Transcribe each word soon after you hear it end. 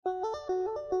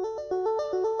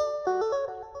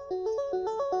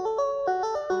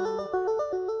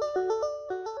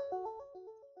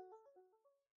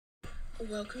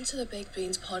Welcome to the Baked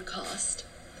Beans podcast.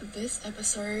 This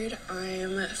episode,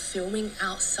 I'm filming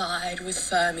outside with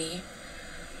Fermi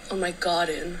on my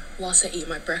garden whilst I eat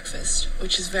my breakfast,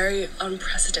 which is very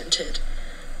unprecedented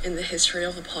in the history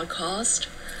of the podcast.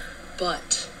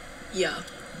 But yeah,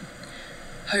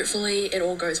 hopefully it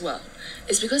all goes well.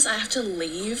 It's because I have to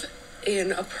leave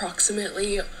in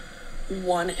approximately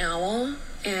 1 hour,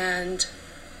 and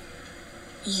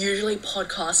usually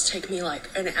podcasts take me like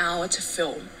an hour to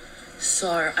film.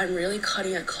 So I'm really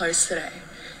cutting it close today.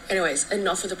 Anyways,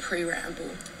 enough of the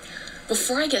pre-ramble.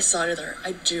 Before I get started though,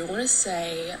 I do want to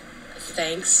say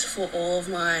thanks for all of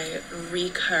my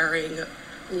recurring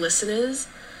listeners,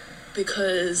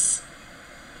 because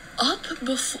up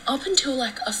until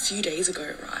like a few days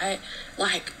ago, right?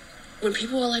 Like when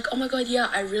people were like, oh my god, yeah,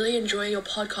 I really enjoy your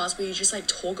podcast where you just like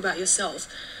talk about yourself.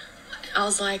 I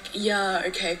was like, yeah,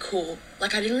 okay, cool.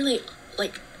 Like it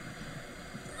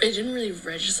didn't really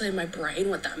register in my brain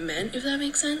what that meant, if that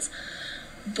makes sense.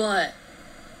 But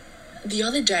the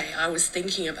other day I was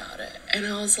thinking about it and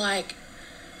I was like,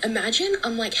 imagine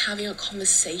I'm like having a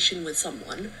conversation with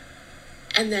someone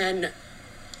and then,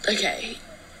 okay,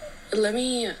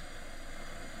 let's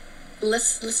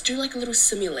do like a little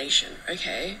simulation,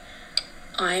 okay?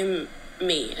 I'm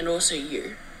me and also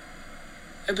you.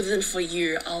 But then for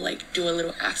you, I'll like do a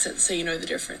little accent so you know the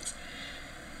difference.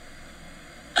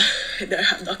 No,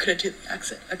 I'm not gonna do the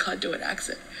accent. I can't do an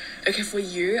accent. Okay, for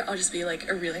you, I'll just be like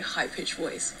a really high-pitched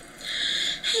voice.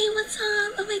 Hey, what's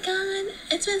up? Oh my god,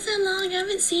 it's been so long, I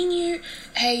haven't seen you.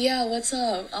 Hey, yeah, what's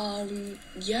up?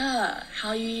 Yeah,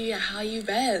 how you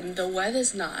been? The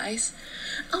weather's nice.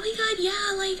 Oh my god,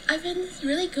 yeah, like, I've been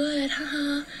really good,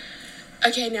 haha.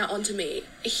 Okay, now on to me.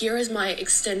 Here is my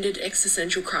extended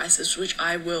existential crisis, which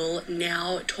I will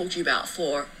now talk to you about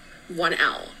for 1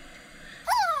 hour.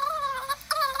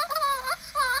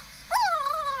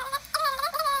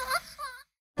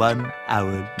 One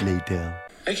hour later.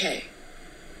 Okay,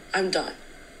 I'm done.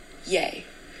 Yay.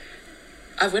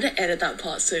 I'm gonna edit that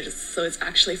part so it's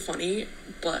actually funny,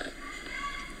 but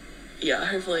yeah,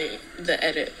 hopefully the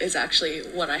edit is actually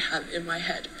what I have in my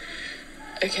head.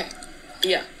 Okay,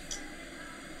 yeah.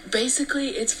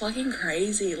 Basically, it's fucking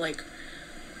crazy. Like,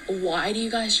 why do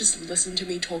you guys just listen to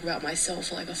me talk about myself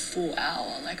for like a full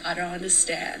hour? Like, I don't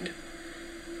understand.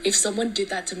 If someone did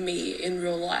that to me in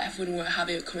real life when we were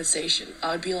having a conversation, I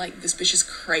would be like, this bitch is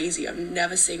crazy. I'm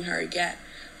never seeing her again.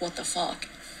 What the fuck?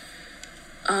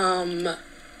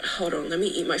 Hold on, let me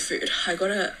eat my food. I'm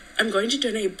going to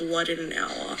donate blood in an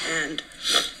hour, and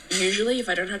usually if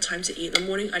I don't have time to eat in the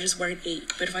morning, I just won't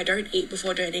eat. But if I don't eat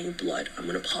before donating blood, I'm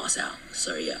gonna pass out.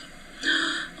 So yeah.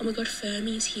 Oh my god,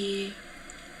 Fermi's here.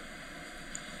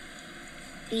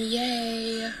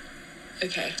 Yay.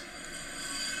 Okay.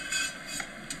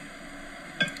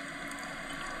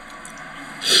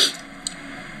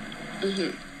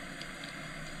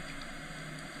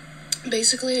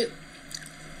 Basically,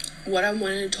 what I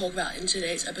wanted to talk about in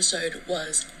today's episode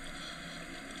was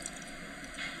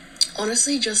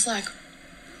honestly just like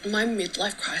my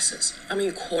midlife crisis. I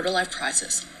mean, quarter life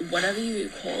crisis, whatever you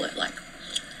call it, like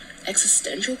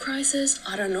existential crisis,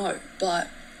 I don't know. But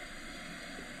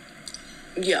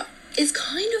yeah, it's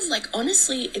kind of like,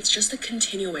 honestly, it's just a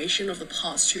continuation of the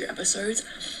past 2 episodes.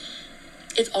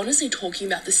 It's honestly talking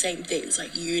about the same things,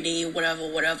 like uni, whatever,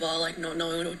 like not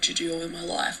knowing what to do with my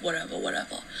life, whatever.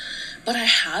 But I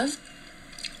have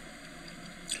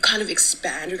kind of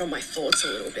expanded on my thoughts a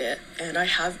little bit, and I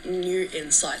have new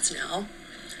insights now.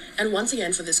 And once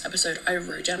again, for this episode, I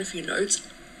wrote down a few notes.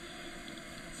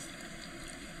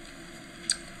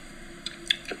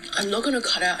 I'm not going to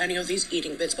cut out any of these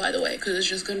eating bits, by the way, because it's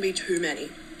just going to be too many.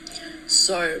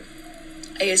 So,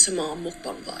 ASMR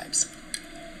mukbang vibes.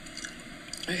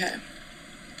 Okay.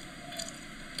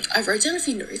 I wrote down a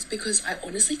few notes because I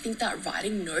honestly think that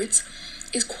writing notes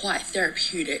is quite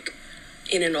therapeutic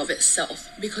in and of itself.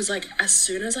 Because like as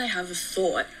soon as I have a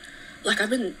thought, like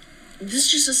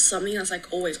this is just something that's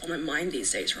like always on my mind these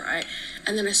days, right?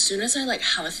 And then as soon as I like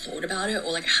have a thought about it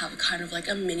or like have kind of like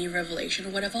a mini revelation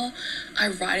or whatever, I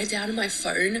write it down on my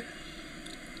phone,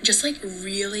 just like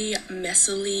really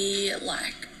messily,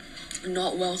 like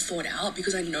not well thought out,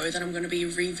 because I know that I'm going to be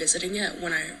revisiting it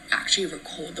when I actually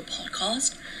record the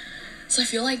podcast. So I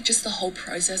feel like just the whole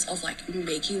process of like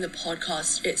making the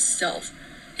podcast itself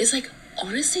is like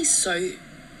honestly so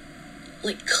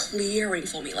like clearing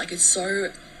for me. Like it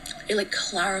like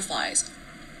clarifies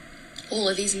all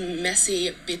of these messy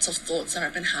bits of thoughts that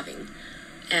I've been having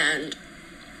and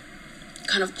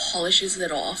kind of polishes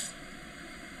it off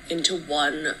into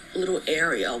one little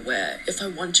area where if I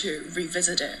want to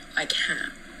revisit it, I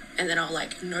can. and then I'll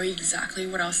like know exactly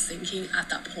what I was thinking at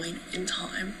that point in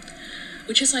time,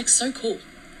 which is like so cool.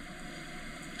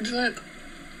 It's like,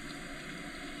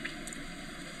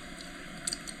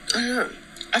 I don't know,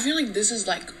 I feel like this is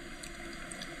like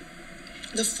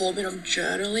the format of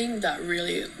journaling that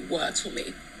really works for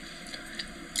me.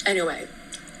 Anyway,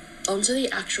 onto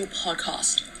the actual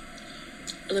podcast.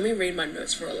 Let me read my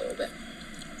notes for a little bit.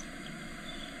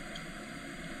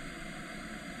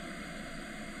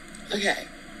 Okay.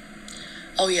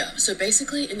 Oh yeah, so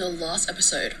basically in the last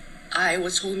episode, I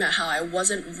was talking about how I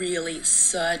wasn't really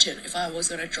certain if I was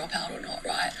going to drop out or not,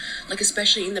 right? Like,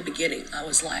 especially in the beginning, I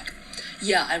was like,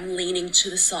 yeah, I'm leaning to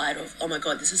the side of, oh my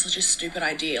god, this is such a stupid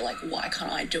idea, like, why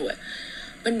can't I do it?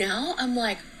 But now I'm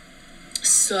like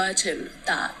certain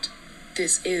that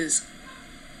this is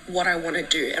what I want to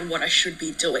do and what I should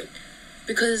be doing,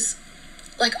 because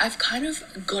like I've kind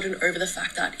of gotten over the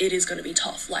fact that it is going to be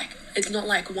tough. Like, it's not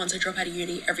like once I drop out of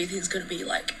uni everything's going to be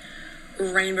like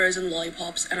rainbows and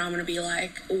lollipops and I'm going to be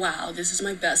like, wow, this is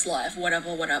my best life,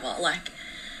 whatever. Like,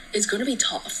 it's going to be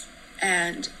tough,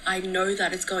 and I know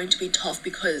that it's going to be tough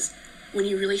because when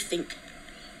you really think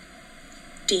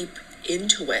deep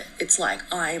into it, it's like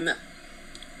I'm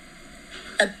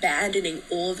abandoning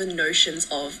all the notions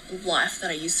of life that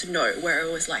I used to know, where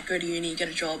it was like, go to uni, get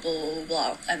a job, blah, blah,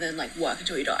 blah, and then like work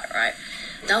until you die, right?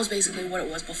 That was basically what it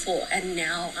was before. And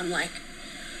now I'm like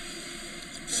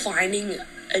finding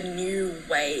a new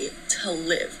way to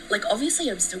live. Like, obviously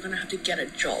I'm still gonna have to get a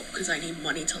job because I need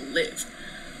money to live,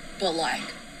 but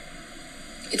like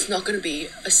it's not gonna be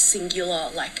a singular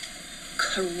like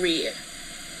career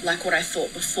like what I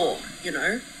thought before, you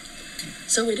know?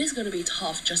 So it is going to be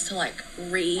tough just to like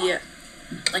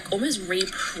almost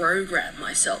reprogram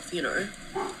myself, you know,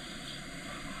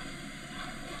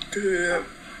 to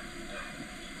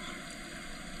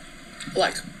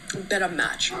like better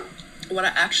match what I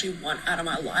actually want out of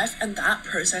my life. And that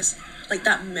process, like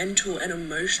that mental and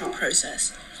emotional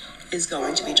process, is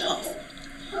going to be tough,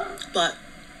 but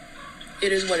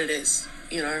it is what it is,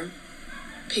 you know,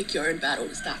 pick your own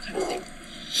battles, that kind of thing.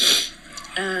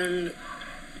 And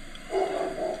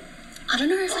I don't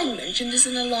know if I mentioned this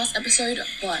in the last episode,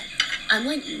 but I'm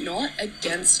like not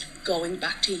against going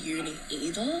back to uni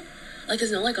either. Like,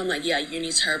 it's not like I'm like, yeah,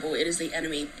 uni's terrible, it is the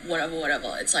enemy,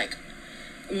 whatever. It's like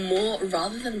more,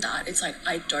 rather than that, it's like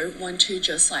I don't want to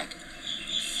just like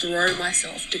throw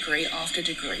myself degree after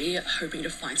degree hoping to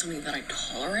find something that I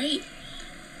tolerate.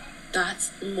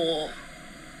 That's more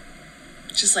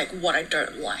just like what I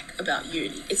don't like about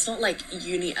uni. It's not like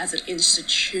uni as an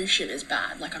institution is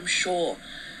bad. Like, I'm sure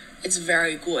it's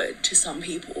very good to some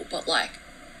people, but like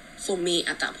for me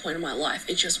at that point in my life,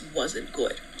 it just wasn't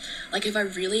good. Like, if I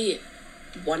really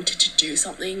wanted to do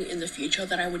something in the future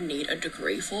that I would need a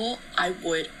degree for, I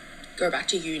would go back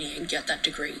to uni and get that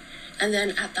degree. And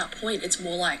then at that point, it's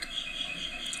more like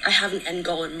I have an end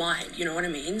goal in mind, you know what I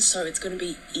mean? So it's going to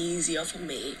be easier for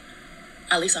me,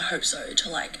 at least I hope so, to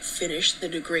like finish the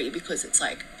degree, because it's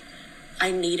like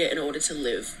I need it in order to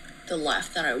live the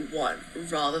life that I want,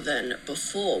 rather than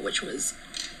before, which was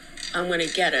I'm going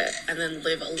to get it and then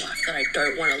live a life that I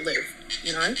don't want to live,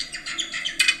 you know?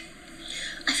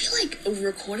 I feel like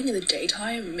recording in the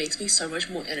daytime makes me so much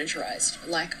more energized.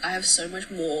 Like, I have so much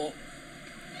more,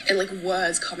 and like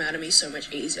words come out of me so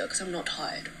much easier because I'm not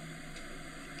tired.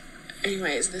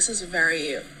 Anyways, this is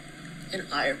an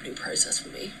eye-opening process for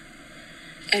me.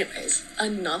 Anyways,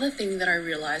 another thing that I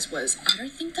realized was I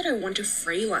don't think that I want to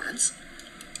freelance,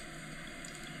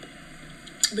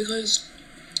 because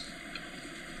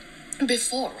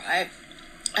before, right,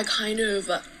 I kind of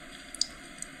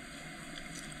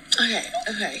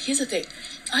okay, here's the thing.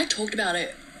 I talked about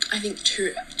it, I think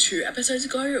two episodes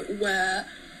ago, where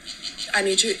I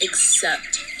need to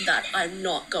accept that I'm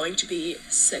not going to be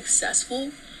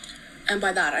successful. And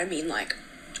by that I mean like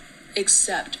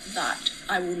accept that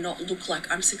I will not look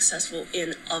like I'm successful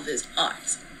in others'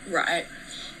 eyes, right?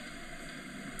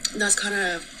 That's kind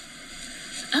of,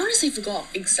 I honestly forgot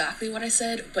exactly what I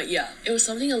said, but yeah, it was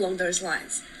something along those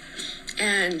lines.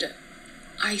 And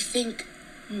I think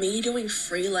me doing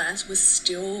freelance was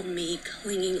still me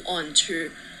clinging on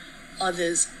to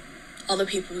other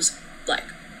people's like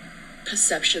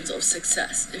perceptions of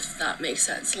success, if that makes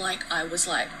sense. Like, I was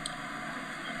like,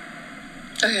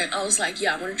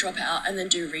 yeah, I'm gonna drop out and then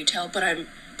do retail, but I'm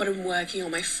working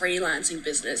on my freelancing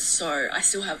business, so I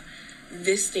still have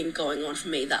this thing going on for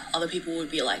me that other people would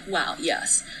be like, wow,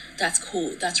 yes, that's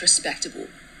cool, that's respectable,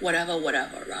 whatever,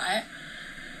 right?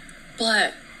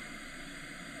 But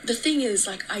the thing is,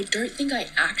 like, I don't think I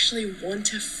actually want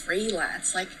to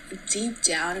freelance. Like, deep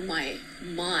down in my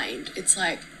mind, it's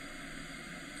like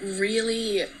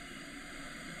really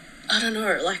I don't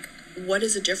know, like, what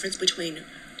is the difference between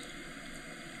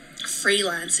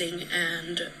freelancing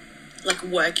and, like,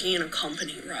 working in a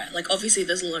company, right? Like, obviously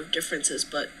there's a lot of differences,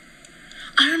 but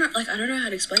I don't know, like, I don't know how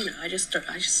to explain it. I just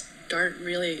don't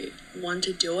really want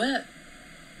to do it.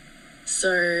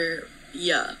 So,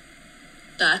 yeah,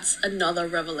 that's another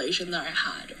revelation that I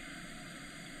had.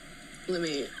 Let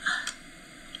me...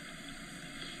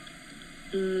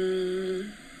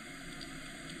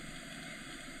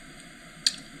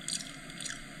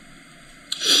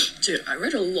 Dude, I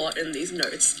read a lot in these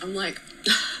notes. I'm like,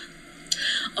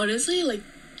 honestly, like,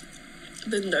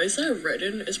 the notes that I've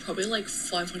written is probably like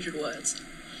 500 words.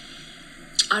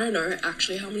 I don't know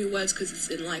actually how many words because it's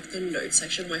in like the notes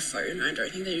section of my phone. I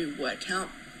don't think they do word count.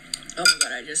 Oh my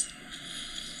god,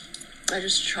 I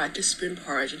just tried to spoon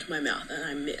porridge into my mouth and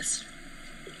I missed.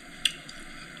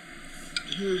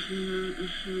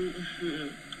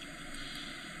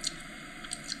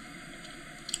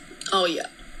 Oh yeah.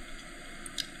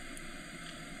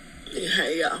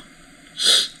 Yeah.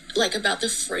 Like about the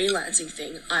freelancing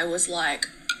thing, I was like,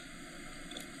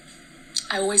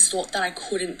 I always thought that I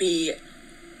couldn't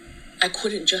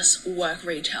just work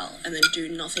retail and then do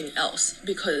nothing else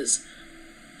because,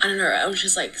 I don't know, I was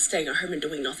just like staying at home and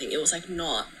doing nothing. It was like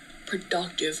not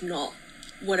productive, not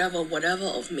whatever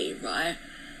of me, right?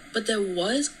 But there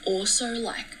was also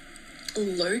like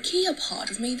low-key a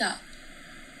part of me that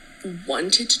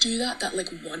wanted to do that like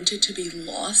wanted to be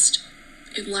lost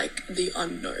in like the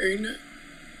unknown,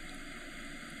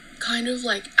 kind of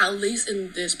like, at least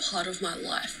in this part of my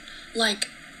life. Like,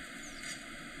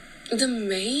 the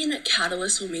main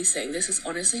catalyst for me saying this is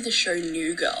honestly the show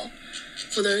New Girl.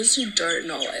 For those who don't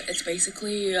know it, it's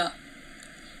basically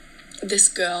this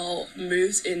girl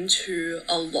moves into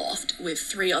a loft with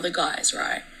 3 other guys,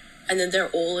 right? And then they're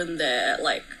all in their,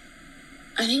 like,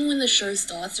 I think when the show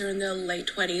starts, they're in their late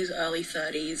 20s, early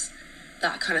 30s,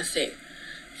 that kind of thing.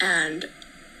 And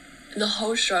the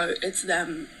whole show, it's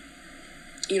them,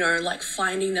 you know, like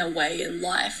finding their way in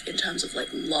life in terms of like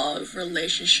love,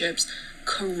 relationships,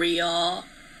 career,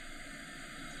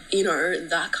 you know,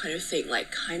 that kind of thing.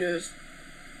 Like kind of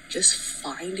just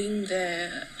finding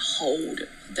their hold,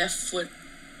 their foot,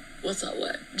 what's that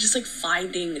word? Just like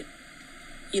finding,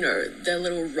 you know, their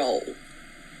little role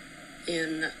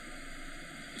in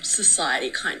society,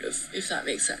 kind of, if that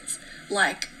makes sense.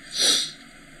 Like,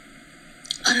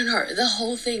 I don't know, the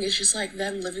whole thing is just like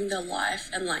them living their life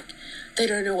and like they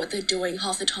don't know what they're doing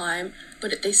half the time,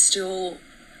 but they still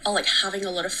are like having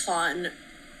a lot of fun,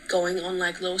 going on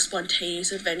like little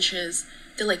spontaneous adventures.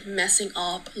 They're like messing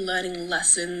up, learning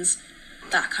lessons,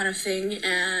 that kind of thing.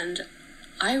 And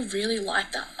I really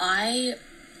like that. I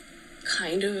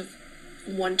kind of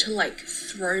want to like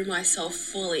throw myself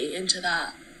fully into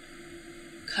that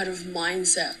kind of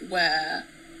mindset where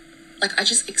like I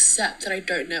just accept that I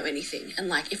don't know anything, and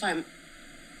like if I'm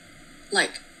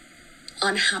like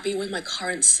unhappy with my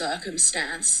current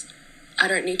circumstance, I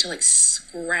don't need to like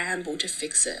scramble to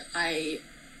fix it. I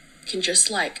can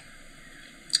just like,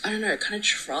 I don't know, kind of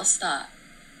trust that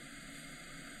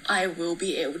I will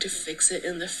be able to fix it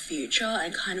in the future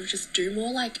and kind of just do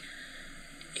more like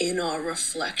inner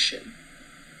reflection,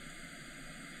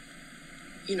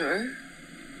 you know?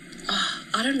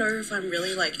 I don't know if I'm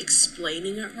really like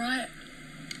explaining it right,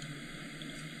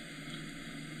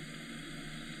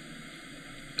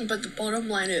 but the bottom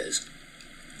line is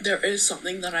there is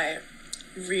something that I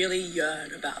really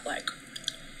yearn about, like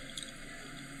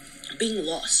being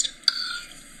lost.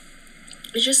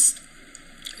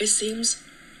 It seems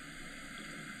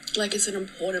like it's an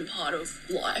important part of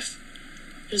life.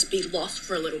 Just be lost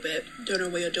for a little bit, don't know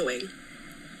what you're doing.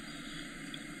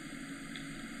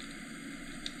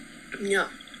 Yeah,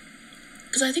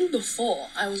 because I think before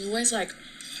I was always like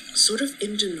sort of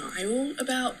in denial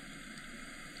about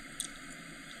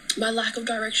my lack of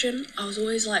direction. I was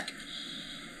always like,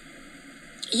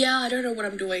 yeah, I don't know what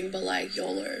I'm doing, but like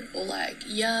YOLO, or like,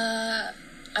 yeah,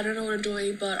 I don't know what I'm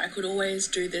doing, but I could always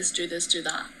do this, do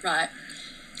that, right?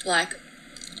 Like,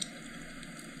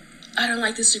 I don't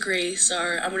like this degree, so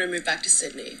I'm gonna move back to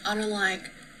Sydney. I don't like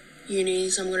uni,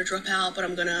 so I'm gonna drop out, but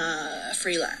I'm gonna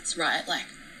freelance, right? Like,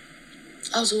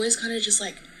 I was always kind of just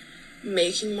like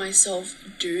making myself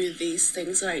do these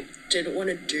things that I didn't want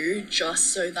to do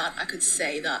just so that I could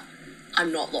say that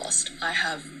I'm not lost. I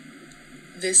have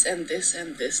this and this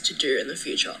and this to do in the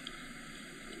future.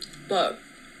 But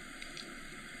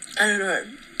I don't know,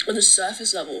 on the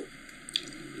surface level,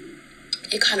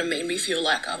 it kind of made me feel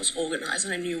like I was organized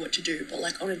and I knew what to do, but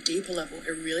like on a deeper level,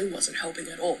 it really wasn't helping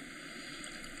at all.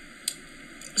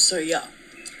 So yeah.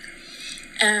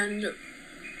 And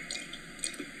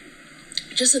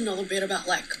just another bit about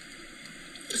like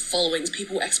following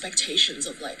people's expectations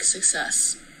of like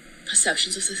success,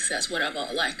 perceptions of success, whatever.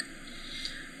 Like,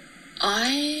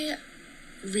 I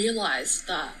realized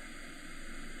that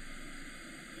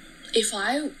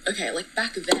like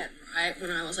back then, right,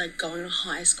 when I was like going to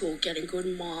high school, getting good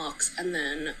marks, and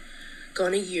then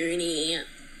going to uni,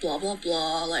 blah blah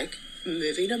blah, like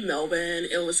moving to Melbourne,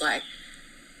 it was like,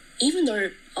 even though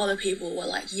other people were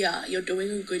like, yeah, you're doing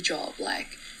a good job,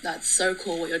 like that's so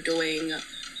cool what you're doing,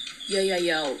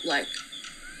 yeah, like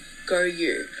go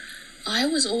you, I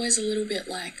was always a little bit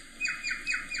like,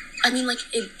 I mean, like,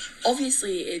 it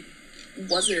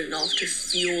wasn't enough to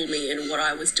fuel me in what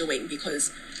I was doing,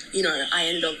 because, you know, I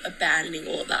ended up abandoning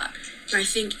all of that. And I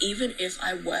think even if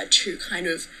I were to kind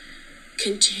of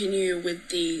continue with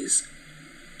these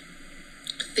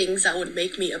things that would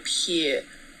make me appear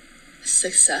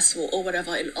successful or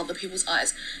whatever in other people's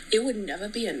eyes, it would never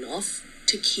be enough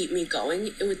to keep me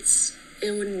going. It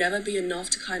would never be enough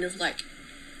to kind of like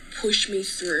push me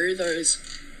through those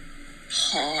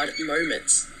hard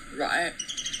moments, right?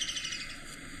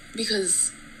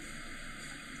 Because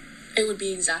it would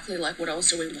be exactly like what I was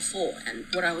doing before, and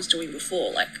what I was doing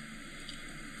before, like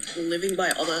living by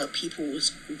other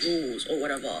people's rules or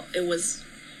whatever, it was,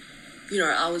 you know,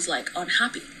 I was like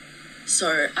unhappy.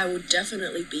 So I would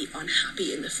definitely be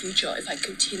unhappy in the future if I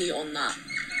continue on that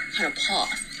kind of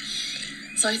path.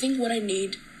 So I think what I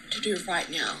need to do right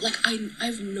now, like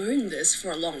I've known this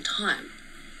for a long time,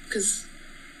 because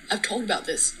I've talked about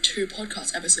this 2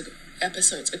 podcast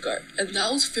episodes ago, and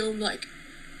that was filmed like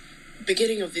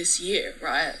beginning of this year,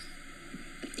 right?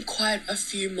 Quite a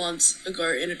few months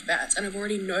ago in advance, and I've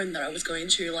already known that I was going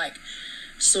to like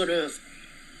sort of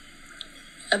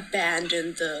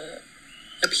abandon the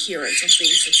appearance of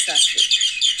being successful.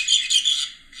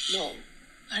 Well,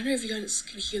 I don't know if you guys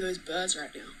can hear those birds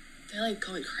right now. They're like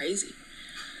going crazy.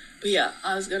 But yeah,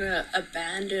 I was gonna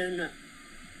abandon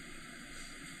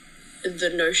the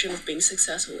notion of being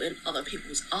successful in other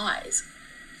people's eyes.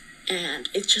 And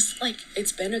it's just like,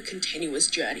 it's been a continuous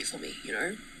journey for me, you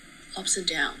know, ups and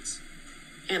downs.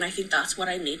 And I think that's what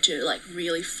I need to like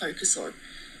really focus on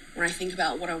when I think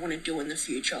about what I want to do in the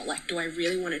future. Like, do I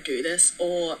really want to do this,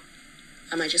 or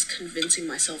am I just convincing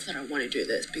myself that I want to do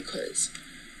this because,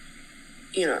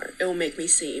 you know, it will make me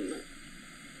seem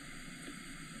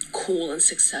cool and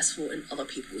successful in other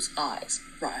people's eyes,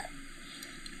 right?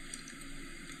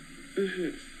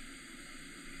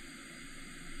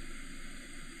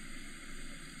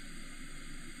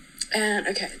 And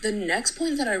okay, the next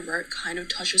point that I wrote kind of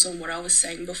touches on what I was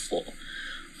saying before.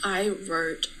 I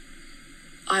wrote,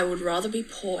 I would rather be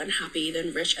poor and happy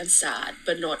than rich and sad,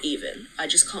 but not even. I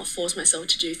just can't force myself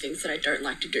to do things that I don't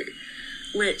like to do.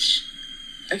 Which,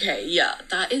 okay, yeah,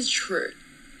 that is true.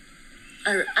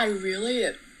 I'm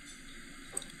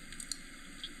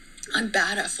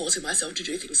bad at forcing myself to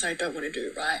do things that I don't want to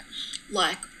do, right?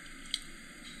 Like,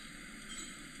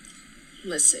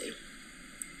 let's see.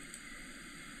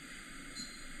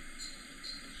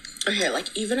 Okay, like,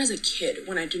 even as a kid,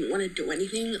 when I didn't want to do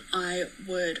anything, when I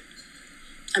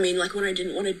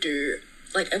didn't want to do,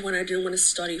 like, when I didn't want to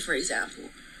study, for example,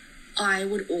 I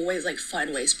would always, like,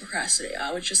 find ways to procrastinate.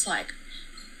 I would just, like,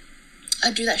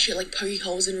 I'd do that shit, like, poking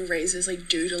holes in erasers, like,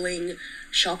 doodling,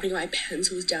 sharpening my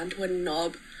pencils down to a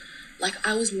knob. Like,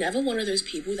 I was never one of those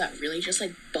people that really just,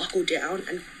 like, buckled down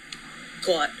and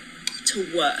got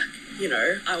to work, you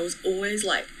know? I was always,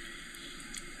 like,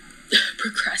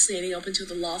 procrastinating up until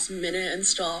the last minute and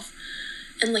stuff.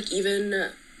 And, like,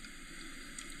 even,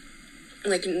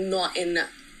 like, not in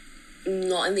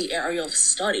the area of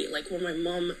study. Like, when my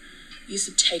mom used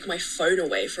to take my phone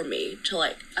away from me to,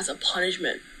 like, as a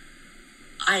punishment,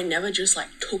 I never just, like,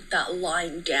 took that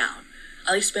lying down.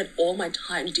 I, like, spent all my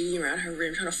time digging around her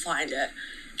room trying to find it.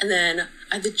 And then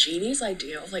I had the genius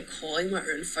idea of, like, calling my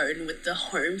own phone with the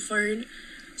home phone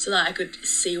so that I could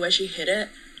see where she hid it.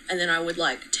 And then I would,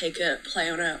 like, take it, play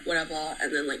on it, whatever,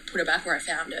 and then, like, put it back where I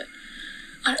found it.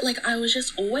 I was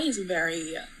just always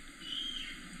very,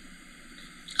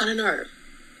 I don't know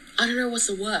what's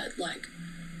the word, like,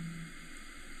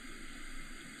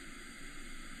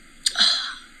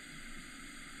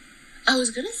 I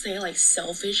was gonna say, like,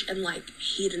 selfish and, like,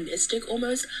 hedonistic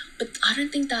almost, but I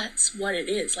don't think that's what it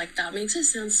is. Like, that makes it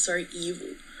sound so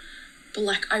evil. But,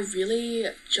 like, I really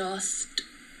just,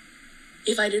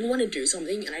 if I didn't want to do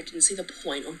something and I didn't see the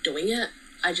point of doing it,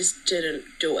 I just didn't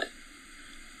do it.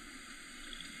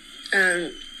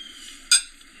 And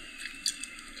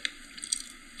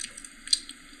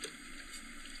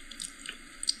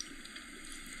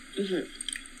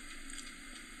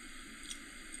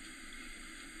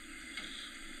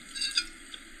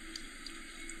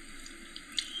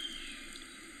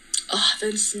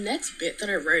this next bit that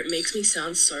I wrote makes me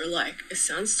sound so like, it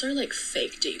sounds so like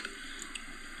fake deep.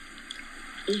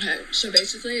 Okay, so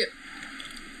basically,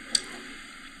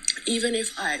 even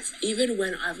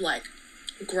when I've like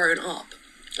grown up,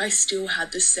 I still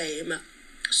had the same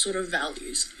sort of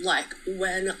values. Like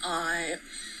when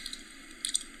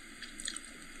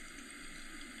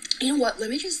you know what, let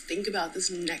me just think about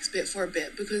this next bit for a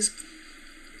bit, because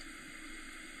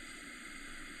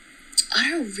I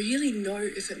don't really know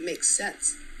if it makes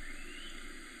sense.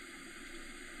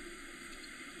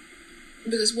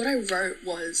 Because what I wrote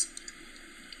was,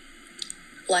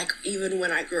 like, even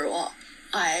when I grew up,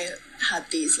 I had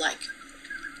these, like,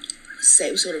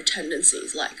 same sort of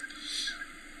tendencies. Like,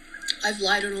 I've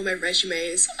lied on all my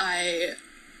resumes, I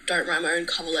don't write my own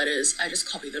cover letters, I just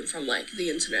copy them from, like, the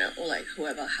internet, or, like,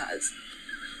 whoever has.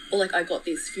 Or, like, I got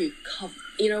these few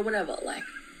whatever, like,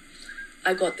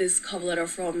 I got this cover letter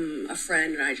from a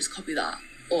friend and I just copy that.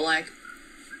 Or, like,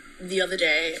 the other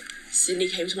day, Sydney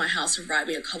came to my house to write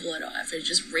me a cover letter. I've been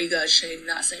just regurgitating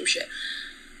that same shit.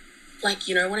 Like,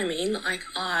 you know what I mean? Like,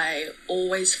 I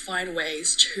always find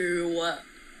ways to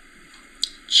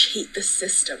cheat the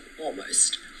system,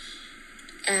 almost.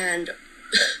 And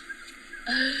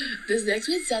this next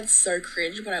bit sounds so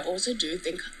cringe, but I also do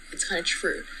think it's kind of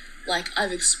true. Like,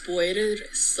 I've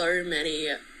exploited so many,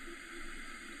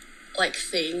 like,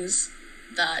 things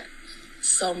that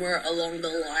somewhere along the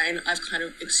line I've kind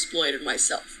of exploited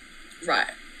myself,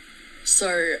 right?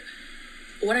 So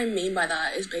what I mean by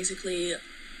that is basically,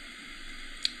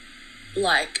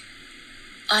 like,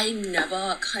 I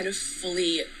never kind of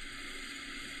fully,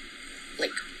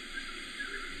 like,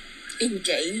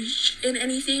 engaged in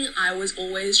anything. I was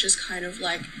always just kind of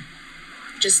like,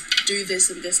 just do this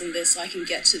and this and this so I can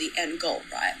get to the end goal,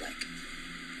 right? Like,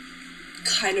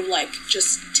 kind of like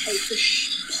just take the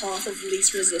path of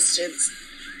least resistance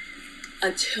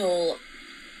until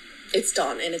it's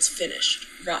done and it's finished,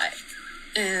 right?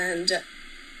 And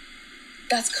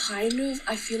that's kind of,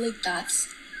 I feel like that's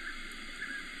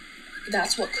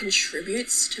what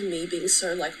contributes to me being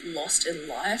so, like, lost in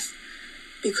life,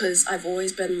 because I've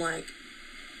always been like,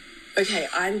 okay,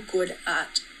 I'm good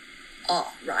at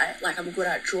art, right? Like, I'm good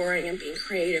at drawing and being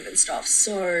creative and stuff,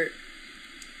 so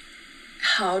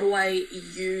how do I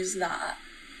use that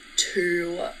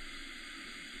so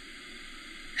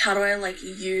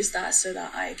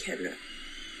that I can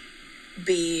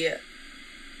be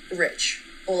rich?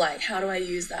 Or, like, how do I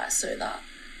use that so that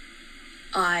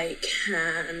I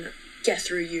can get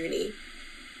through uni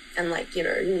and, like, you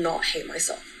know, not hate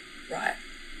myself, right?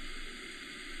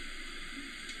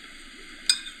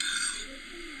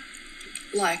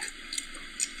 Like,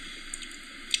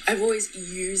 I've always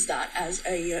used that as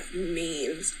a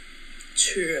means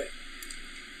to,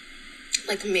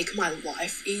 like, make my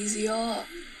life easier,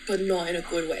 but not in a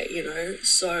good way, you know?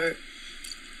 So,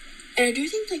 and I do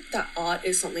think, like, that art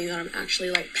is something that I'm actually,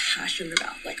 like, passionate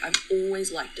about. Like, I've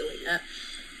always liked doing it,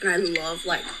 and I love,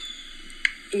 like,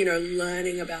 you know,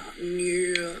 learning about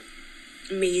new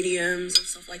mediums and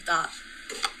stuff like that.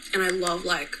 And I love,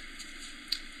 like,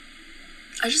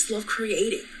 I just love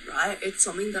creating, right? It's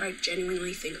something that I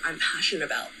genuinely think I'm passionate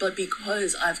about. But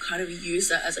because I've kind of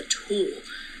used that as a tool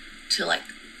to, like,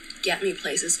 get me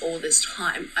places all this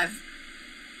time, I've,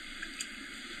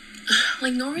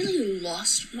 like, not really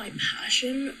lost my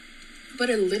passion,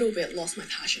 but a little bit lost my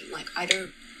passion. Like, I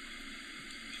don't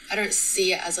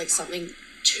see it as, like, something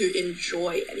to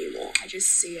enjoy anymore. I just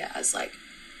see it as, like,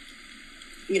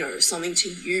 you know, something to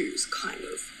use, kind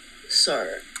of.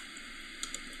 So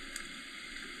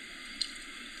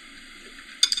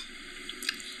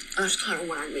that's kind of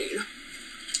what I mean.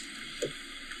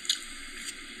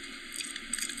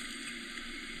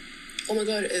 Oh my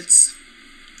god, it's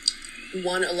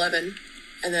 1:11,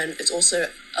 and then it's also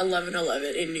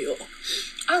 11:11 in New York.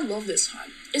 I love this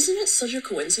time. Isn't it such a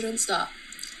coincidence that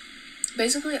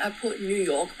basically I put New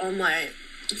York on my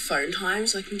phone time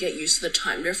so I can get used to the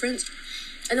time difference,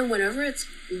 and then whenever it's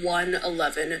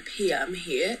 1:11 p.m.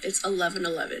 here, it's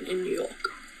 11:11 in New York.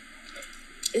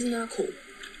 Isn't that cool?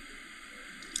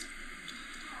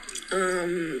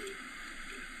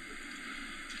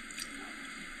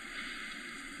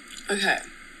 Okay.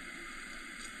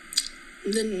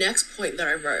 The next point that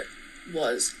I wrote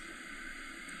was,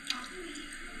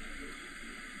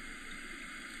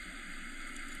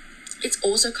 it's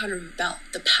also kind of about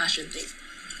the passion thing.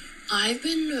 I've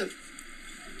been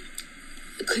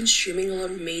consuming a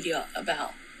lot of media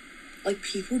about, like,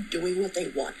 people doing what they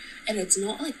want, and it's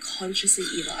not, like, consciously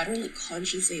either. I don't, like,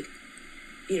 consciously,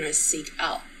 you know, seek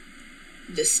out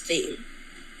this theme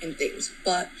and things,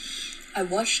 but I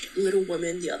watched Little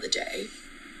Women the other day,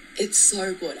 It's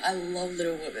so good. I love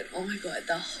Little Women. Oh my god,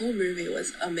 the whole movie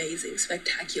was amazing,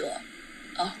 spectacular,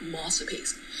 a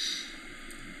masterpiece.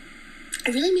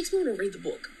 It really makes me want to read the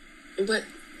book, but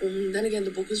then again,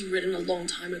 the book was written a long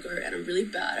time ago, and I'm really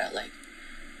bad at like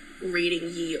reading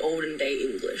ye olden day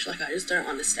English. Like, I just don't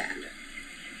understand it.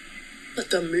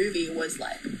 But the movie was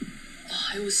like,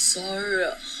 oh, it was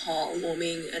so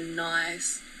heartwarming and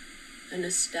nice and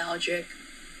nostalgic,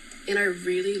 and I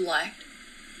really liked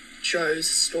Jo's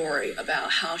story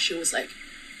about how she was like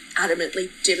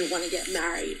adamantly didn't want to get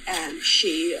married, and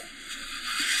she,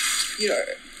 you know,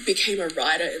 became a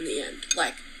writer in the end.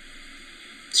 Like,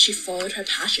 she followed her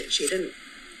passion. She didn't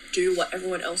do what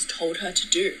everyone else told her to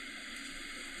do,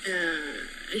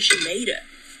 and she made it.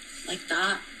 Like,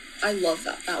 that, I love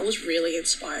that. That was really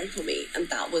inspiring for me, and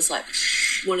that was like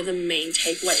one of the main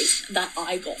takeaways that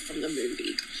I got from the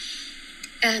movie.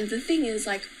 And the thing is,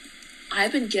 like,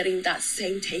 I've been getting that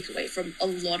same takeaway from a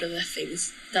lot of the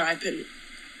things that I've been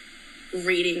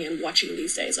reading and watching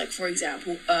these days. Like, for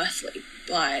example, Earthly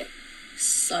by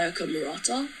Sayaka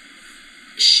Murata.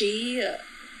 She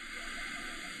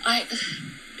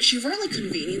wrote like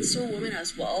Convenience Store Woman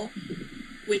as well,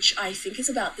 which I think is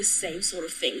about the same sort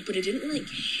of thing, but it didn't really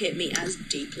hit me as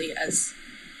deeply as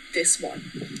this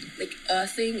one. Like,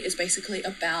 Earthling is basically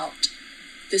about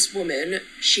this woman.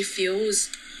 She feels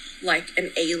like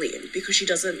an alien because she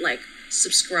doesn't like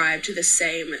subscribe to the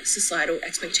same societal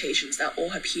expectations that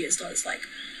all her peers does, like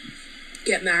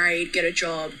get married, get a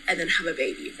job, and then have a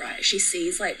baby, right? She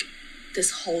sees like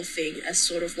this whole thing as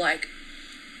sort of like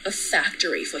a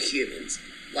factory for humans.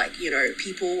 Like, you know,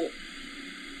 people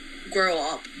grow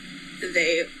up,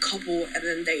 they couple, and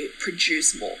then they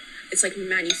produce more. It's like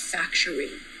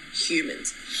manufacturing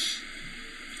humans.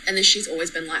 And then she's always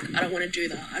been like, I don't want to do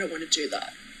that, I don't want to do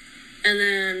that. And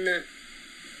then,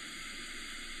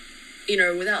 you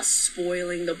know, without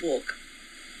spoiling the book,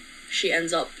 she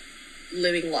ends up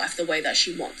living life the way that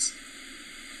she wants.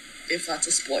 If that's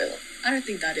a spoiler. I don't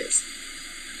think that is.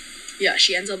 Yeah,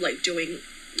 she ends up like doing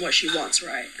what she wants,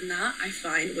 right? And that, I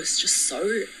find, was just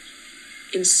so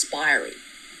inspiring.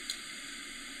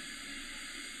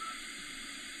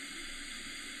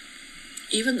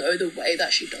 Even though the way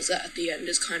that she does it at the end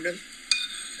is kind of...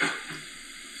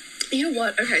 You know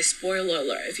what? Okay, spoiler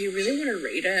alert. If you really want to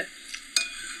read it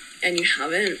and you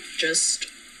haven't, just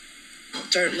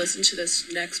don't listen to this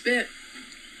next bit.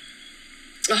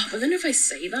 Oh, but then if I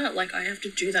say that, like, I have to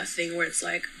do that thing where it's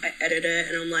like, I edit it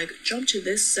and I'm like, jump to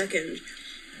this second,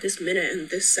 this minute and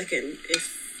this second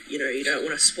if, you know, you don't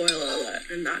want to spoiler alert.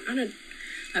 And that kind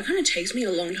of takes me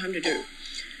a long time to do.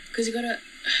 Because you gotta...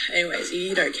 Anyways,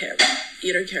 you don't care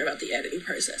about the editing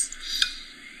process.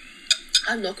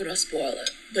 I'm not gonna spoil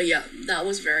it, but yeah, that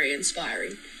was very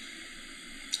inspiring.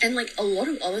 And like a lot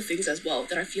of other things as well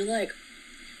that I feel like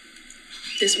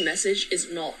this message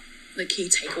is not the key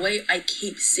takeaway. I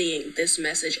keep seeing this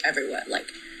message everywhere,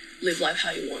 like live life how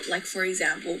you want. Like, for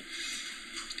example,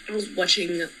 I was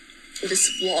watching this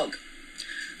vlog.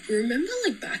 Remember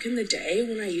like back in the day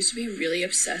when I used to be really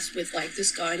obsessed with like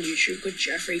this guy on YouTube called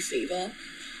Jeffrey Fever?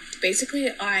 Basically,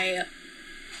 I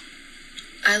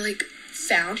like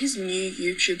found his new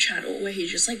YouTube channel where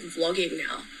he's just like vlogging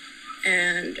now,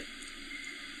 and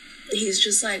he's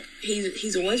just like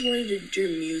he's always wanted to do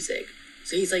music,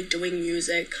 so he's like doing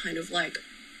music, kind of like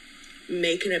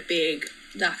making it big,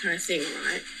 that kind of thing,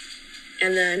 right?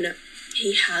 And then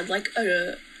he had like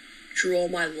a Draw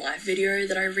My Life video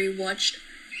that I rewatched,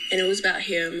 and it was about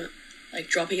him like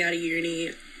dropping out of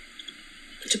uni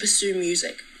to pursue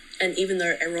music. And even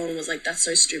though everyone was like, that's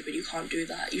so stupid, you can't do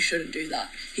that, you shouldn't do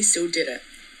that, he still did it.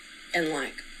 And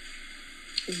like,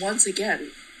 once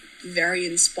again, very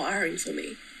inspiring for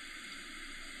me.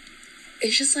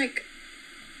 It's just like,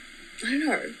 I don't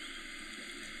know,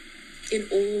 in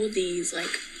all these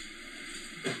like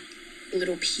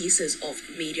little pieces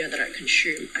of media that I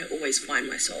consume, I always find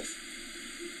myself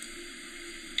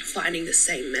finding the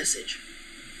same message,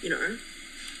 you know?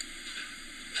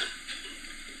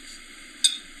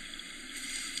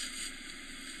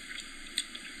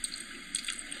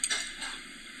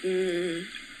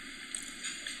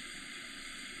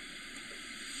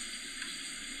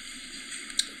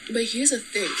 But here's the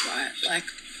thing, right? Like,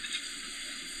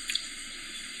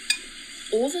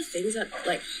 all the things that,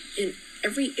 like, in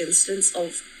every instance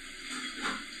of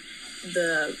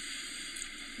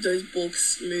those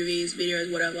books, movies,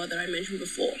 videos, whatever that I mentioned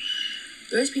before,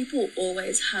 those people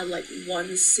always had, like,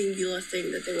 one singular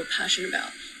thing that they were passionate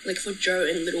about. Like, for Jo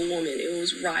in Little Woman, it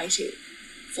was writing.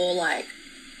 For, like,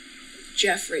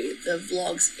 Jeffrey, the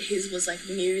vlogs, his was like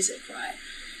music, right?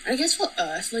 And I guess for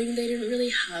Earthling, they didn't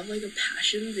really have like a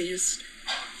passion. They just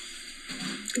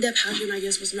their passion, I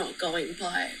guess, was not going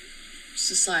by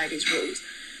society's rules.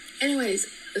 Anyways,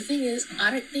 the thing is,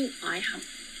 I don't think I have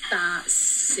that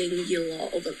singular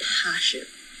of a passion,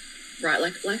 right?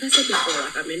 Like I said before,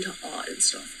 like I'm into art and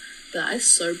stuff, but that is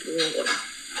so broad.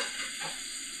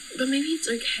 But maybe it's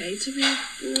okay to be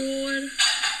broad.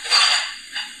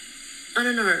 I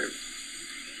don't know.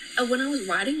 When I was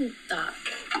writing that,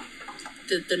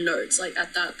 the notes, like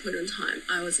at that point in time,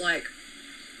 I was like,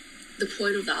 the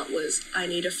point of that was I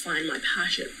need to find my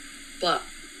passion. But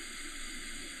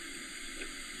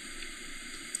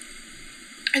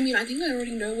I mean, I think I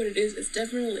already know what it is. It's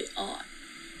definitely art.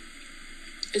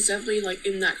 It's definitely like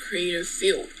in that creative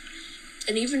field.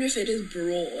 And even if it is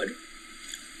broad,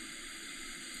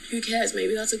 who cares?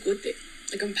 Maybe that's a good thing.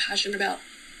 Like I'm passionate about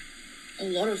a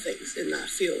lot of things in that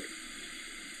field,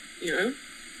 you know?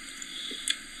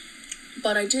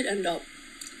 But I did end up,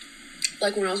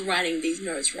 like when I was writing these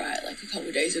notes, right, like a couple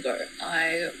of days ago,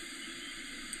 I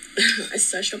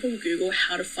searched up on Google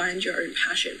how to find your own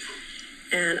passion.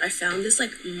 And I found this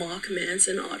like Mark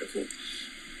Manson article.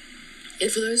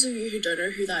 And for those of you who don't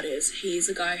know who that is, he's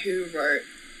a guy who wrote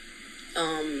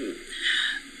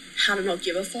How to Not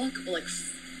Give a Fuck, or like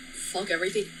Fuck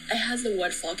Everything. It has the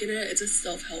word fuck in it. It's a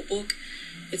self-help book.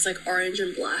 It's like orange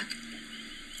and black.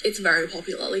 It's very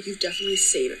popular. Like you've definitely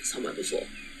seen it somewhere before.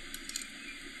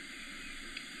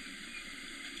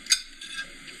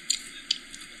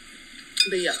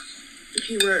 But yeah,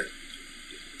 he wrote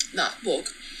that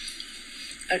book.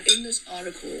 And in this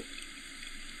article,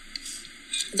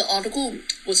 the article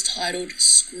was titled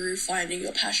Screw Finding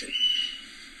Your Passion.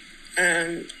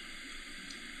 And,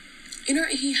 you know,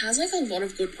 he has like a lot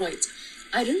of good points.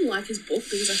 I didn't like his book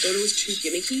because I thought it was too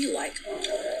gimmicky. Like,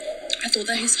 I thought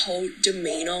that his whole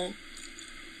demeanor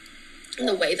and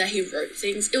the way that he wrote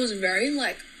things, it was very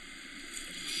like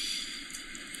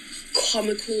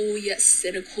comical yet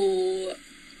cynical,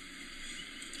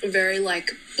 very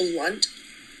like blunt,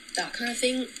 that kind of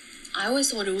thing. I always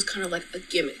thought it was kind of like a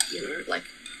gimmick, you know, like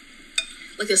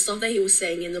the stuff that he was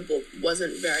saying in the book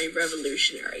wasn't very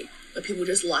revolutionary, but people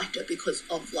just liked it because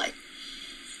of like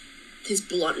his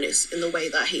bluntness in the way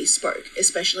that he spoke,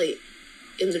 especially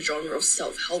in the genre of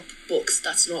self-help books.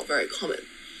 That's not very common.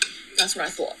 That's what I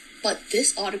thought. But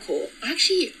this article,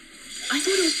 actually, I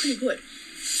thought it was pretty good.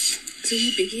 So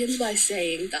he begins by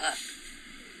saying that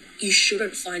you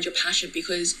shouldn't find your passion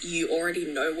because you already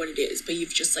know what it is, but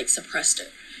you've just like suppressed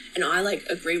it. And I like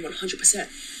agree 100%.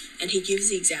 And he gives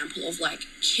the example of like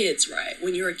kids, right?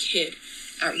 When you're a kid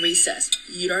at recess,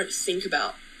 you don't think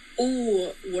about,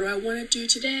 oh, what do I want to do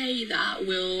today that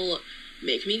will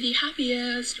make me the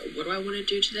happiest? Or what do I want to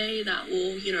do today that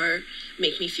will, you know,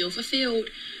 make me feel fulfilled?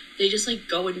 They just like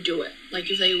go and do it. Like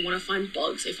if they want to find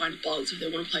bugs, they find bugs. If they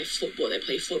want to play football, they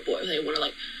play football. If they want to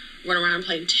like run around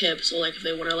playing tips, or like if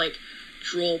they want to like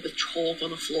draw with chalk on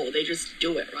the floor, they just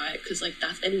do it, right? Because like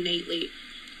that's innately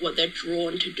what they're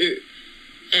drawn to do.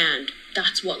 And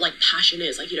that's what like passion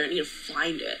is. Like you don't need to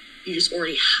find it. You just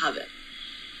already have it.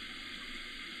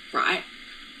 Right?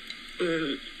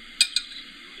 And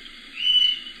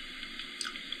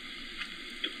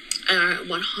I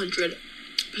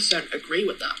 100% agree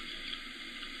with that.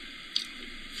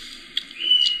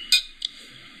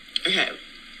 Okay.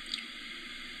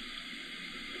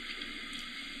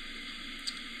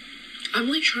 I'm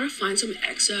like trying to find some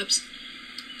excerpts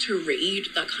to read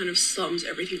that kind of sums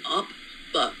everything up,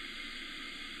 but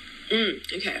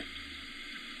okay.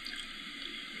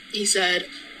 He said,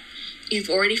 you've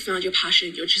already found your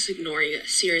passion, you're just ignoring it.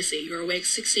 Seriously, you're awake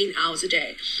 16 hours a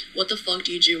day. What the fuck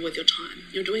do you do with your time?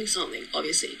 You're doing something,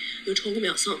 obviously. You're talking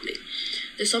about something.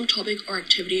 There's some topic or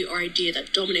activity or idea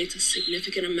that dominates a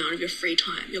significant amount of your free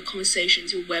time, your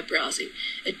conversations, your web browsing.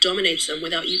 It dominates them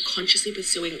without you consciously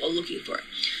pursuing or looking for it.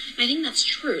 And I think that's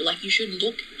true. Like, you should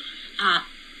look at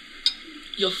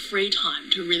your free time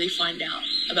to really find out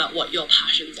about what your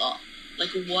passions are. Like,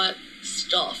 what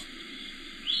stuff,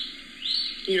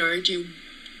 you know, do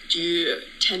you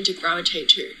tend to gravitate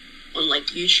to on, like,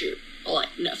 YouTube or, like,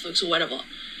 Netflix or whatever.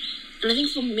 And I think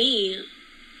for me,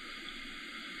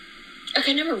 like,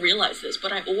 I never realized this,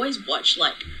 but I always watch,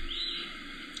 like,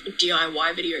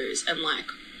 DIY videos and,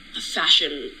 like,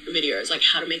 fashion videos, like,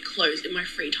 how to make clothes in my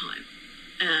free time.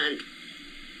 And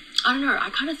I don't know, I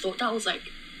kind of thought that was, like,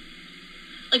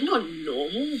 not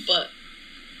normal, but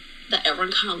that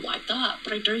everyone kind of liked that.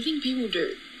 But I don't think people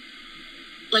do.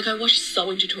 Like, I watch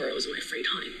sewing tutorials in my free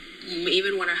time.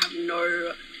 Even when I have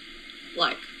no,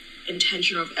 like,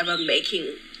 intention of ever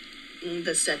making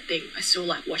the said thing, I still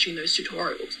like watching those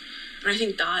tutorials. And I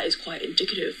think that is quite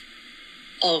indicative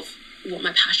of what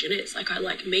my passion is. Like, I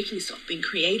like making stuff, being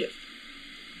creative.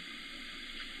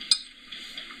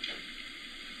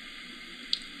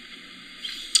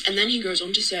 And then he goes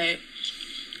on to say,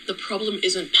 the problem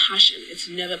isn't passion. It's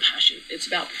never passion. It's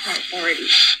about priority.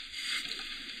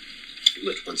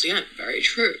 Which, once again, very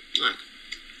true. Like,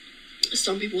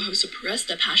 some people have suppressed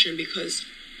their passion because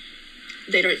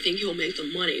they don't think you'll make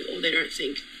them money, or they don't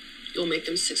think you'll make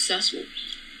them successful.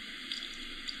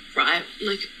 Right?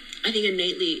 Like, I think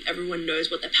innately everyone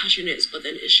knows what their passion is, but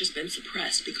then it's just been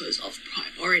suppressed because of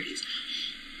priorities.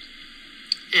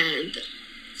 And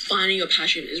finding your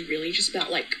passion is really just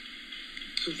about, like,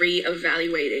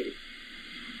 re-evaluating,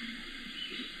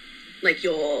 like,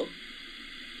 your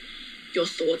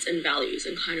thoughts and values,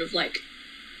 and kind of, like,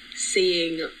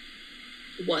 seeing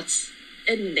what's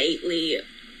innately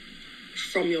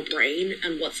from your brain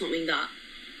and what's something that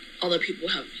other people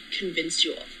have convinced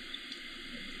you of.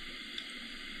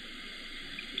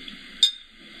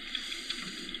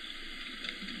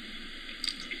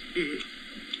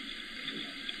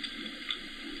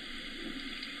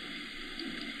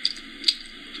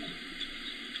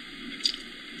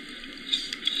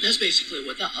 That's basically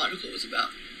what that article was about.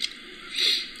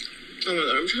 Oh my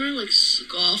god, I'm trying to, like,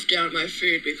 scarf down my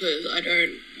food because I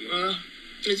don't,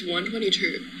 it's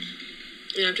 1:22,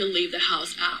 and I have to leave the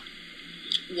house at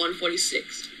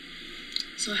 1:46.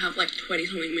 So I have, like,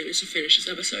 20-something minutes to finish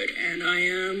this episode, and I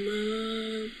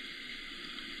am,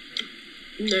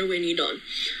 nowhere near done.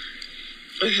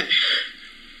 Okay.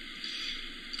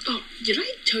 Oh, did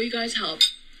I tell you guys how,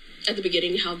 at the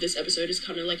beginning, how this episode is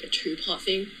kind of like a 2-part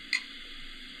thing?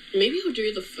 Maybe I'll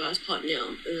do the first part now,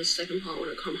 and the second part when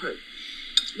I come home.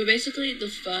 But basically, the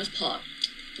first part,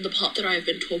 the part that I've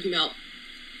been talking about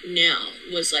now,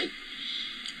 was, like,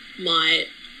 my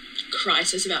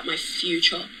crisis about my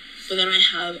future. But then I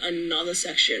have another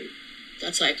section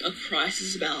that's, like, a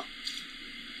crisis about,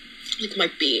 like, my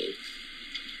being.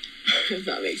 If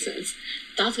that makes sense.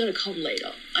 That's gonna come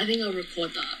later. I think I'll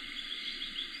record that.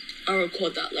 I'll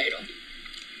record that later.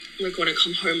 Like, when I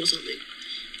come home or something.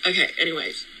 Okay,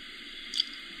 anyways.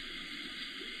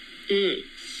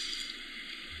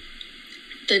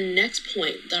 The next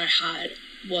point that I had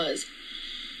was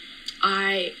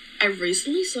I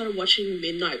recently started watching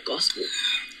Midnight Gospel,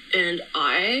 and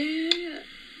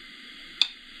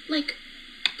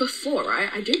before,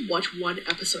 right, I did watch one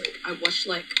episode. I watched,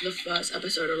 like, the first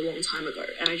episode a long time ago,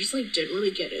 and I just, like, didn't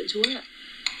really get into it,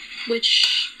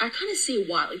 which I kind of see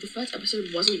why. Like, the first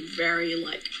episode wasn't very,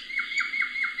 like,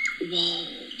 whoa.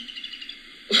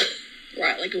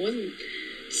 Right, like, it wasn't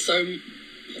so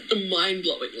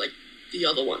mind-blowing like the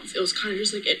other ones. It was kind of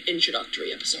just, like, an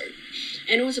introductory episode.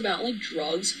 And it was about, like,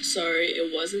 drugs, so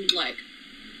it wasn't, like...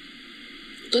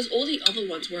 Because all the other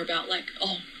ones were about, like,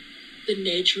 the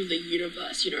nature of the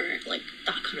universe, you know, like,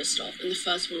 that kind of stuff. And the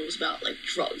first one was about, like,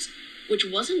 drugs, which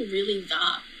wasn't really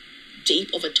that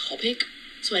deep of a topic,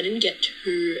 so I didn't get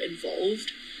too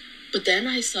involved. But then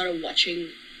I started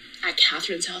watching at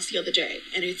Catherine's house the other day,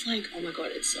 and it's like, oh my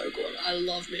god, it's so good. I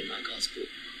love Midnight Gospel.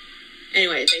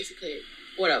 Anyway, basically,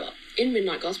 whatever. In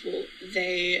Midnight Gospel,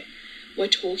 they were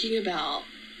talking about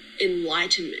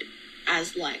enlightenment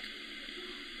as, like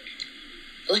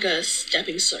a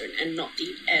stepping stone and not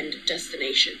the end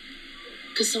destination.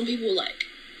 Because some people, like,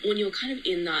 when you're kind of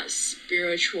in that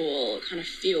spiritual kind of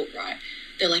field, right,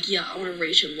 they're like, yeah, I want to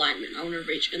reach enlightenment. I want to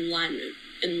reach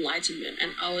enlightenment.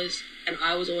 And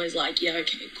I was always like, yeah,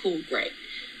 okay, cool, great.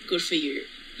 Good for you.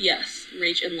 Yes,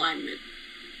 reach enlightenment.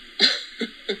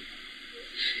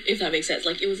 If that makes sense.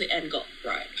 Like, it was the end goal,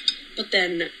 right? But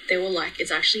then they were like,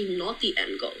 it's actually not the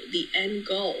end goal. The end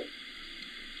goal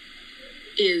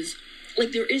is,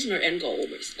 like, there is no end goal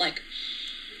almost. Like,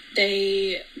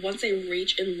 once they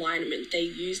reach enlightenment, they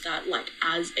use that, like,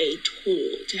 as a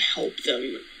tool to help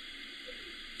them,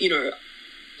 you know,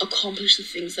 accomplish the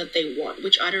things that they want,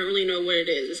 which I don't really know what it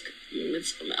is.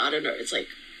 I don't know, it's like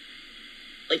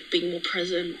being more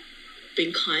present,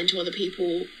 being kind to other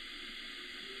people,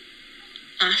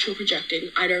 astral projecting,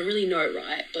 I don't really know,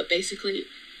 right? But basically,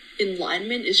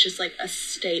 enlightenment is just, like, a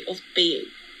state of being.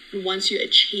 And once you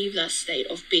achieve that state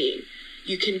of being,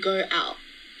 you can go out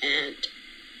and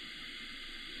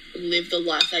live the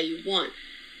life that you want.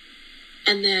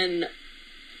 And then,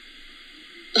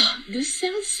 this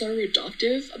sounds so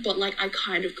reductive, but, like, I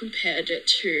kind of compared it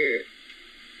to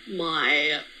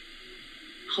my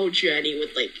whole journey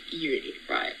with, like, uni,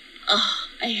 right?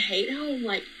 I hate how I'm,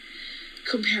 like,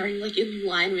 comparing, like,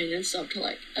 enlightenment and stuff to,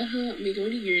 like, me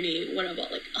going to uni, whatever.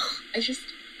 Like,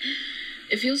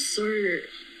 it feels so,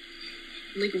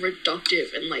 like,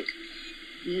 reductive and, like,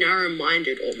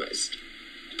 narrow-minded almost.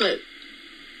 But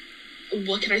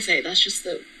what can I say? That's just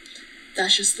the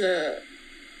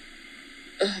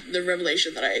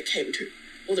revelation that I came to,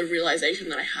 or the realization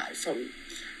that I had from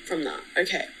that.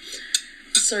 Okay,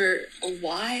 So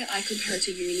why I compare it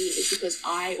to uni is because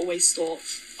I always thought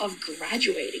of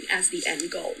graduating as the end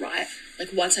goal, right? Like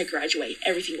once I graduate,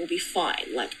 everything will be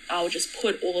fine. Like I'll just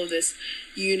put all of this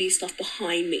uni stuff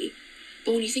behind me.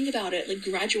 But when you think about it, like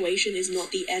graduation is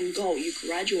not the end goal. You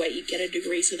graduate, you get a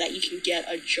degree so that you can get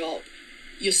a job.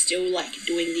 You're still like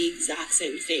doing the exact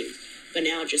same thing, but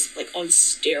now just like on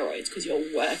steroids because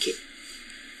you're working.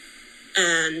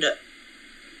 And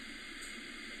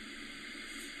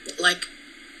like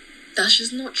that's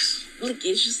just not like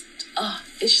it's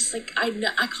just like I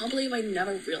can't believe I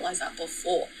never realized that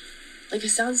before. Like it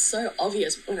sounds so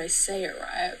obvious when I say it,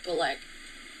 right? But like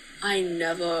I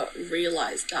never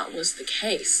realized that was the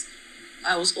case.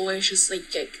 I was always just like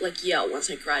yeah, once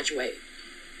I graduate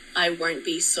I won't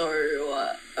be so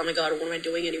oh my god, what am I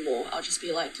doing anymore? I'll just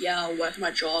be like, yeah, I'll work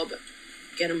my job,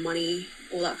 getting money,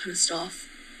 all that kind of stuff.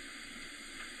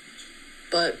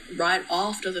 But right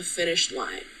after the finish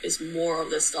line is more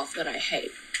of the stuff that I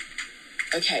hate.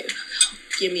 Okay,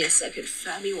 give me a second.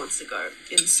 Fammy wants to go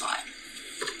inside.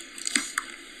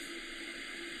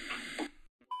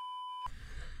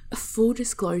 Full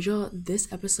disclosure, this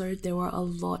episode there were a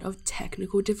lot of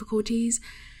technical difficulties,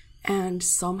 and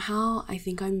somehow I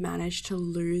think I managed to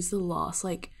lose the last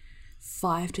like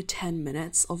 5 to 10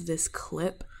 minutes of this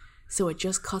clip, so it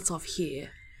just cuts off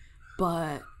here.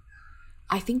 But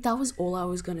I think that was all I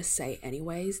was gonna say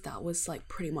anyways. That was like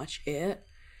pretty much it.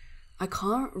 I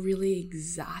can't really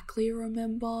exactly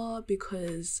remember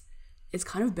because it's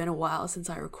kind of been a while since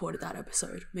I recorded that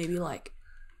episode, maybe like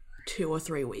 2 or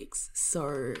 3 weeks.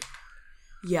 So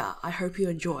yeah, I hope you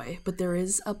enjoy, but there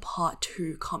is a part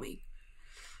 2 coming.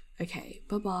 Okay,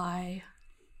 bye-bye.